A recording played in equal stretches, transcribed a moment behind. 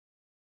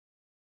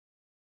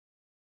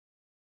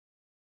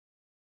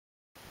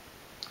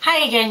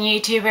Hi again,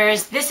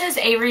 YouTubers. This is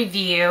a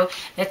review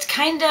that's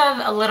kind of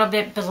a little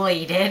bit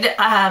belated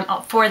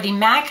for the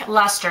MAC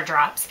Luster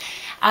Drops.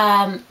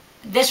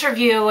 This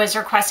review was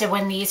requested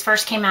when these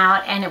first came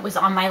out and it was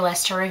on my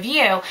list to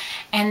review,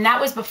 and that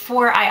was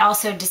before I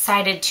also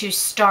decided to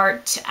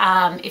start,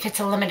 if it's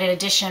a limited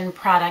edition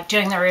product,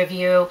 doing the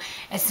review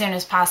as soon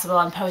as possible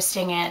and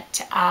posting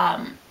it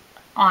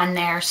on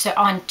there, so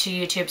onto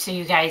YouTube, so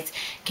you guys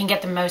can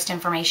get the most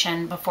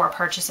information before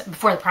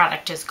the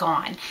product is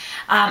gone.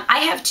 I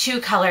have two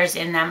colors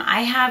in them.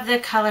 I have the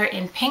color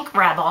in Pink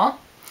Rebel,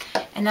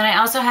 and then I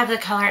also have the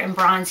color in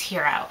Bronze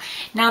Hero.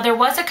 Now there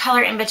was a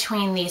color in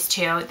between these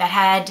two that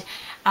had,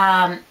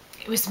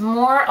 it was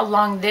more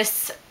along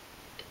this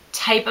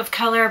type of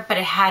color, but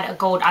it had a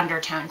gold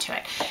undertone to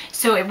it.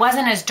 So it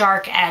wasn't as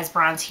dark as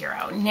Bronze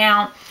Hero.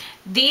 Now,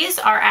 these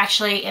are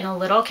actually in a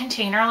little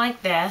container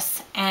like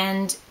this,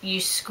 and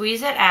you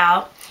squeeze it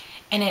out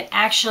and it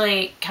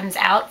actually comes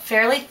out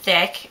fairly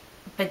thick,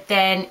 but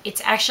then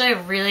it's actually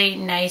a really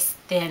nice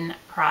thin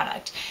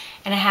product,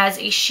 and it has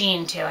a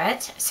sheen to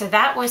it. So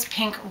that was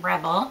Pink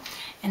Rebel.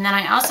 And then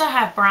I also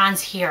have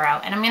Bronze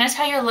Hero, and I'm going to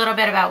tell you a little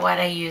bit about what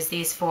I use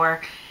these for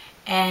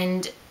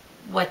and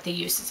what the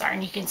uses are,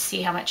 and you can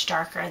see how much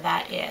darker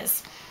that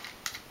is.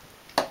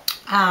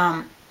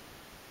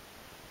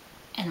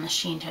 And the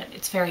sheen to it,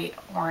 it's very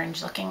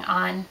orange looking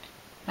on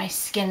my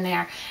skin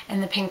there,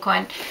 and the pink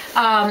one.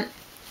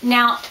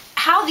 Now,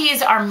 how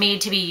these are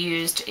made to be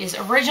used is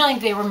originally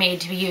they were made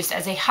to be used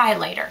as a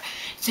highlighter.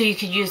 So you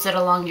could use it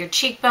along your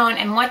cheekbone,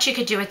 and what you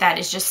could do with that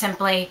is just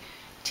simply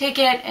take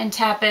it and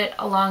tap it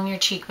along your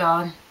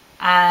cheekbone.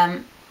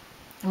 I'm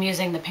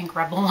using the Pink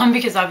Rebel one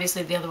because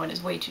obviously the other one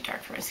is way too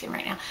dark for my skin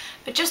right now.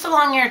 But just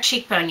along your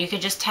cheekbone, you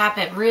could just tap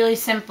it really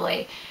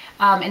simply.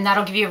 And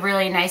that'll give you a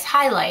really nice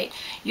highlight.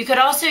 You could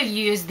also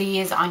use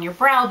these on your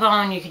brow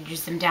bone. You could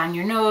use them down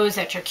your nose,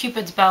 at your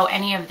Cupid's bow,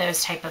 any of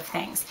those type of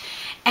things.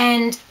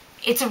 And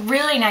it's a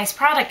really nice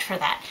product for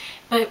that.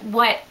 But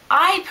what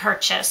I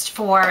purchased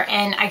for,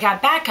 and I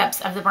got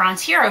backups of the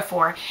Bronze Hero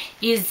for,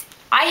 is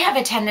I have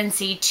a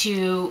tendency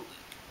to,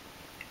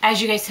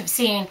 as you guys have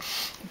seen,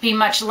 be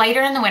much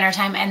lighter in the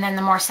wintertime, and then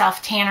the more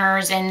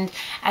self-tanners, and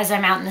as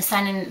I'm out in the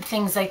sun and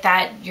things like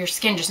that, your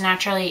skin just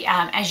naturally,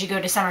 as you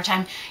go to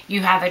summertime,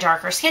 you have a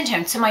darker skin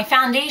tone. So my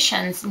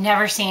foundations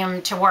never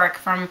seem to work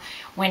from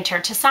winter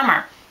to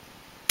summer.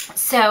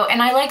 So,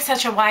 and I like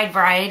such a wide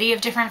variety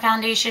of different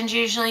foundations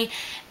usually,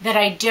 that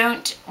I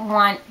don't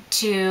want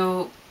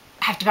to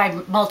have to buy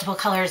multiple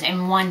colors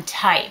in one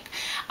type.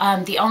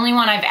 The only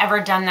one I've ever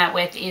done that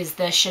with is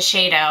the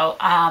Sheseido.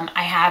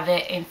 I have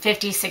it in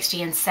 50,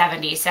 60, and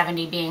 70.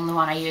 70 being the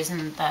one I use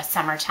in the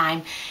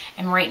summertime,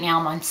 and right now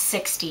I'm on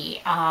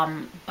 60.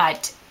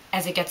 But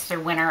as it gets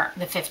through winter,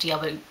 the 50 will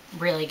be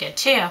really good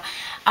too.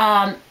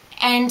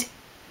 And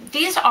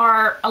these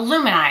are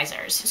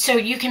illuminizers, so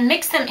you can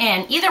mix them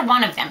in, either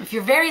one of them. If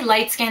you're very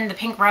light skinned, the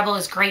Pink Rebel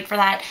is great for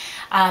that.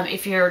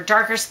 If you're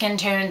darker skin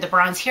tone, the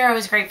Bronze Hero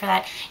is great for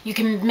that. You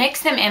can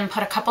mix them in,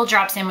 put a couple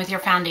drops in with your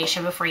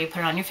foundation before you put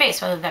it on your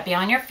face, whether that be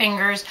on your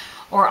fingers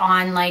or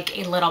on like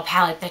a little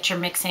palette that you're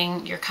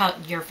mixing your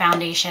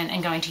foundation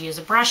and going to use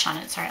a brush on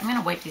it. Sorry, I'm going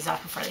to wipe these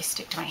off before they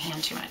stick to my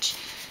hand too much.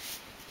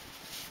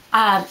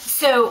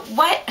 So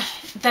what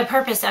the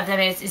purpose of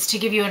them is to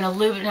give you an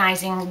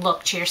illuminizing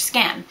look to your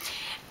skin.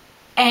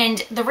 And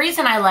the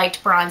reason I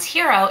liked Bronze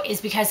Hero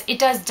is because it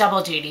does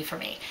double duty for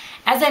me.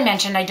 As I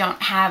mentioned, I don't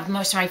have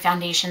most of my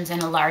foundations in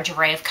a large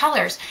array of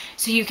colors,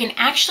 so you can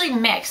actually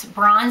mix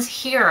Bronze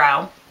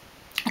Hero,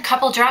 a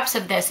couple drops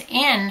of this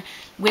in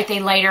with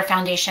a lighter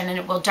foundation, and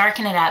it will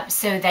darken it up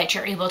so that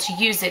you're able to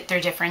use it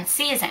through different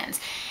seasons.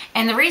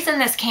 And the reason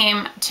this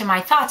came to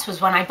my thoughts was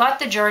when I bought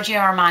the Giorgio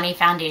Armani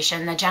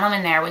foundation, the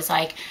gentleman there was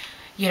like,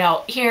 you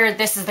know, here,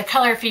 this is the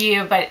color for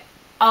you, but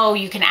oh,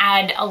 you can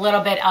add a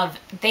little bit of,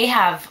 they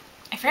have,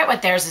 I forget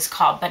what theirs is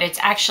called, but it's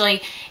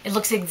actually, it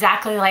looks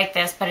exactly like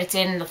this, but it's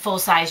in the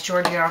full-size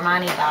Giorgio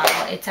Armani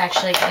bottle. It's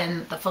actually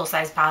in the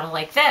full-size bottle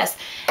like this.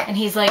 And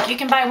he's like, you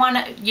can buy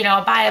one, you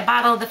know, buy a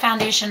bottle of the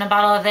foundation, a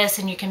bottle of this,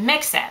 and you can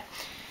mix it.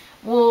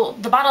 Well,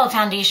 the bottle of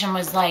foundation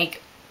was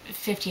like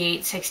 $58,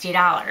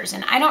 $60.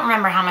 And I don't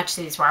remember how much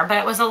these were, but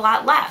it was a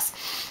lot less.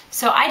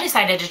 So I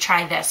decided to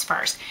try this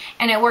first,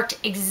 and it worked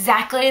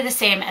exactly the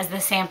same as the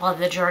sample of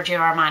the Giorgio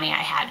Armani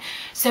I had.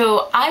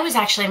 So I was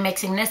actually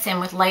mixing this in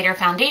with lighter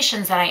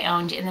foundations that I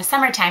owned in the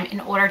summertime in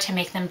order to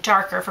make them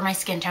darker for my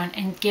skin tone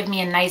and give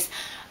me a nice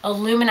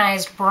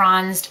illuminized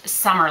bronzed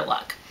summer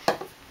look.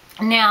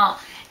 Now,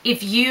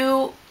 if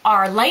you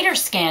are lighter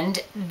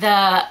skinned,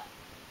 the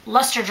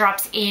Luster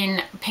Drops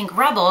in Pink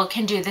Rebel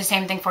can do the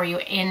same thing for you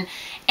in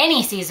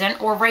any season,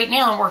 or right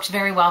now it works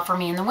very well for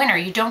me in the winter.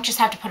 You don't just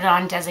have to put it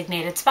on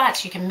designated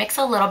spots. You can mix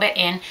a little bit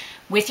in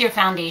with your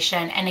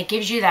foundation, and it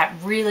gives you that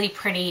really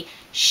pretty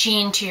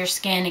sheen to your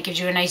skin. It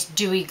gives you a nice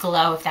dewy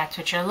glow if that's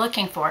what you're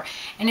looking for,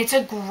 and it's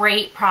a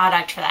great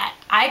product for that.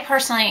 I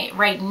personally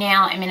right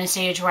now am in a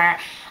stage where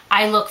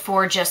I look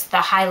for just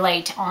the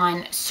highlight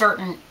on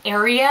certain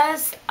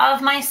areas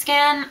of my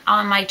skin,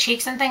 on my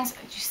cheeks and things.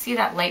 Did you see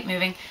that light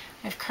moving?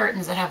 I have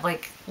curtains that have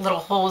like little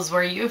holes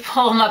where you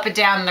pull them up and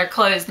down and they're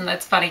closed, and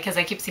that's funny because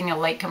I keep seeing a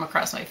light come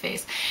across my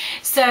face.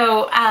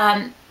 So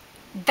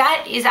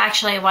that is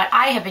actually what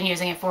I have been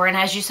using it for, and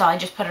as you saw, I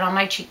just put it on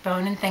my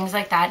cheekbone and things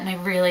like that, and I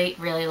really,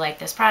 really like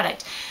this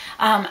product.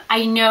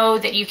 I know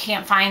that you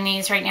can't find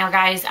these right now,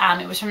 guys.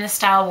 It was from the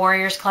Style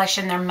Warriors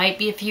collection. There might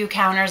be a few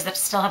counters that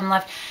still have them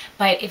left,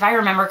 but if I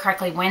remember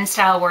correctly, when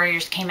Style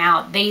Warriors came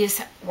out,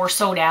 these were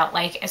sold out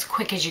like as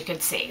quick as you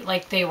could see.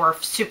 Like, they were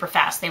super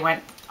fast. They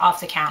went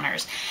off the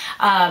counters.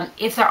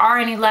 If there are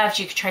any left,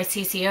 you could try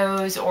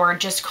CCOs or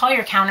just call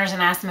your counters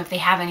and ask them if they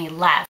have any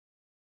left.